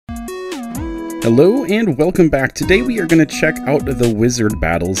Hello and welcome back. Today we are going to check out the wizard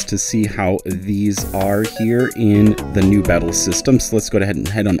battles to see how these are here in the new battle system. So let's go ahead and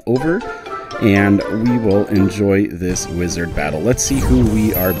head on over and we will enjoy this wizard battle. Let's see who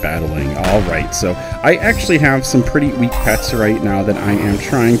we are battling. Alright, so I actually have some pretty weak pets right now that I am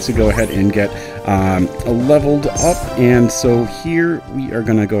trying to go ahead and get leveled up. And so here we are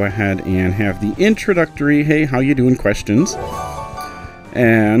going to go ahead and have the introductory, hey, how you doing questions.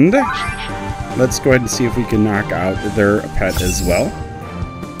 And let's go ahead and see if we can knock out their pet as well.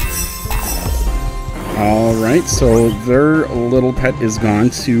 Alright, so their little pet is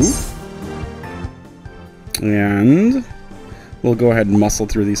gone too. And we'll go ahead and muscle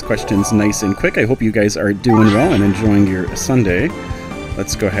through these questions nice and quick. I hope you guys are doing well and enjoying your Sunday.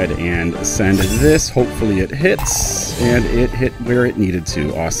 Let's go ahead and send this. Hopefully it hits, and it hit where it needed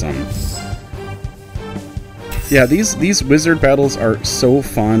to. Awesome. Yeah, these wizard battles are so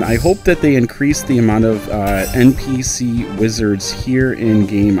fun. I hope that they increase the amount of NPC wizards here in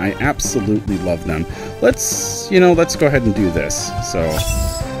game. I absolutely love them. Let's go ahead and do this. So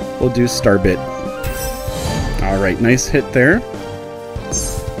we'll do Starbit. All right, nice hit there.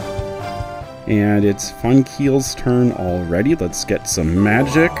 And it's Funkeel's turn already. Let's get some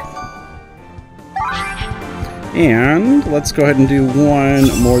magic. And let's go ahead and do one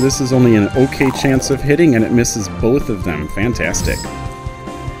more. This is only an okay chance of hitting, and it misses both of them. Fantastic.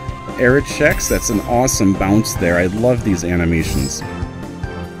 Erichex, that's an awesome bounce there. I love these animations.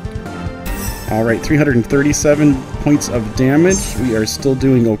 Alright, 337 points of damage. We are still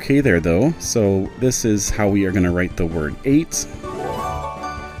doing okay there, though. So this is how we are going to write the word 8.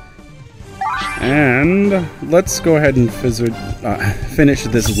 And let's go ahead and finish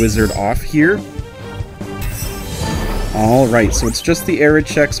this wizard off here. Alright, so it's just the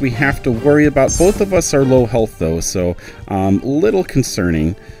Erichex we have to worry about. Both of us are low health though, so little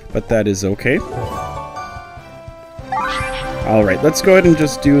concerning, but that is okay. Alright, let's go ahead and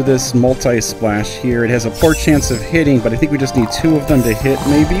just do this multi-splash here. It has a poor chance of hitting, but I think we just need 2 of them to hit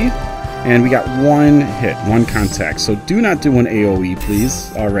maybe. And we got 1 hit, 1 contact, so do not do an AoE,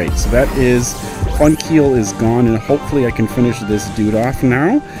 please. Alright, so that is... Funkeel is gone, and hopefully I can finish this dude off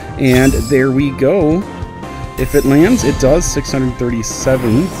now. And there we go. If it lands, it does.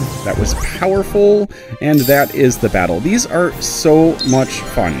 637. That was powerful, and that is the battle. These are so much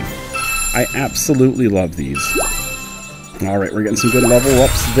fun. I absolutely love these. Alright, we're getting some good level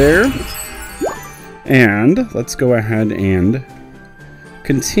ups there. And let's go ahead and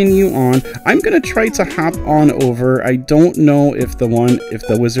continue on. I'm going to try to hop on over. I don't know if the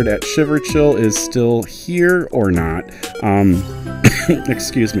wizard at Shiverchill is still here or not.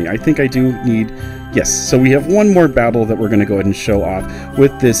 Excuse me. I think I do need... Yes, so we have one more battle that we're going to go ahead and show off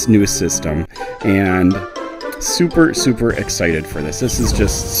with this new system. And super, super excited for this. This is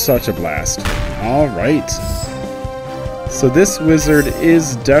just such a blast. All right. So this wizard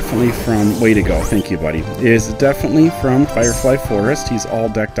is definitely from... Way to go. Thank you, buddy. Is definitely from Firefly Forest. He's all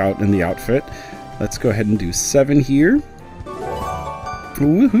decked out in the outfit. Let's go ahead and do 7 here.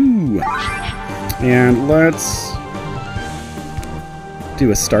 Woohoo! And let's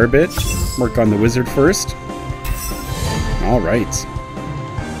do a Starbit. Work on the wizard first. Alright.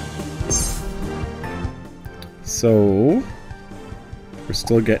 So, we're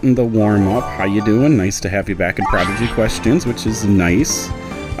still getting the warm-up. How you doing? Nice to have you back in Prodigy questions, which is nice.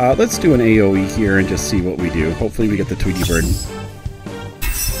 Let's do an AoE here and just see what we do. Hopefully we get the Tweety Bird.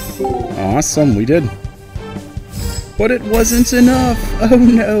 Awesome, we did. But it wasn't enough! Oh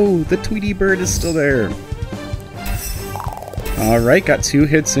no! The Tweety Bird is still there. Alright, got 2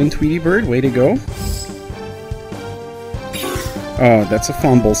 hits in Tweety Bird. Way to go. Oh, that's a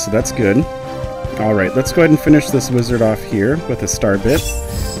fumble, so that's good. Alright, let's go ahead and finish this wizard off here with a Starbit.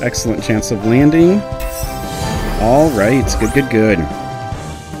 Excellent chance of landing. Alright, good, good, good.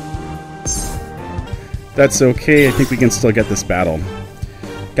 That's okay, I think we can still get this battle.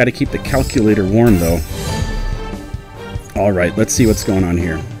 Gotta keep the calculator warm, though. Alright, let's see what's going on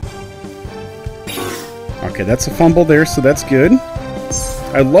here. Okay, that's a fumble there, so that's good.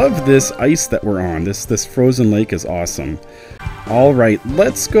 I love this ice that we're on. This frozen lake is awesome. Alright,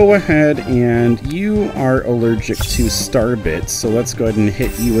 let's go ahead, and you are allergic to Starbit, so let's go ahead and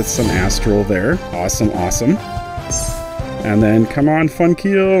hit you with some Astral there. Awesome, awesome. And then, come on,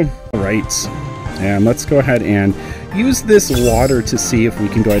 Funkeel. Alright, and let's go ahead and use this water to see if we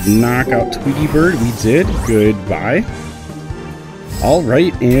can go ahead and knock out Tweety Bird. We did. Goodbye.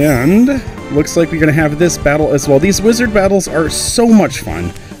 Alright, and... looks like we're going to have this battle as well. These wizard battles are so much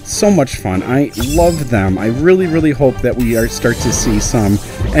fun. so much fun. I love them. I really hope that we start to see some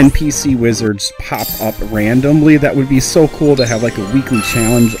NPC wizards pop up randomly. That would be so cool to have like a weekly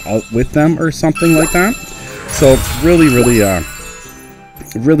challenge with them or something like that. So really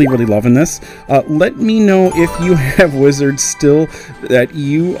loving this. Let me know if you have wizards still that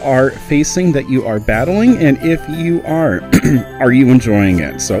you are facing, that you are battling, and if you are, are you enjoying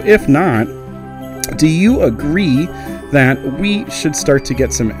it? So if not, do you agree that we should start to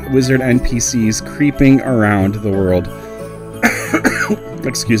get some wizard NPCs creeping around the world?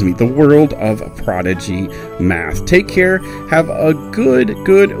 Excuse me, the world of Prodigy Math. Take care. Have a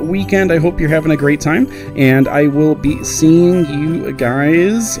good weekend. I hope you're having a great time, and I will be seeing you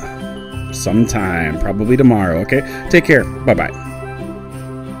guys sometime, probably tomorrow. Okay, take care. Bye bye.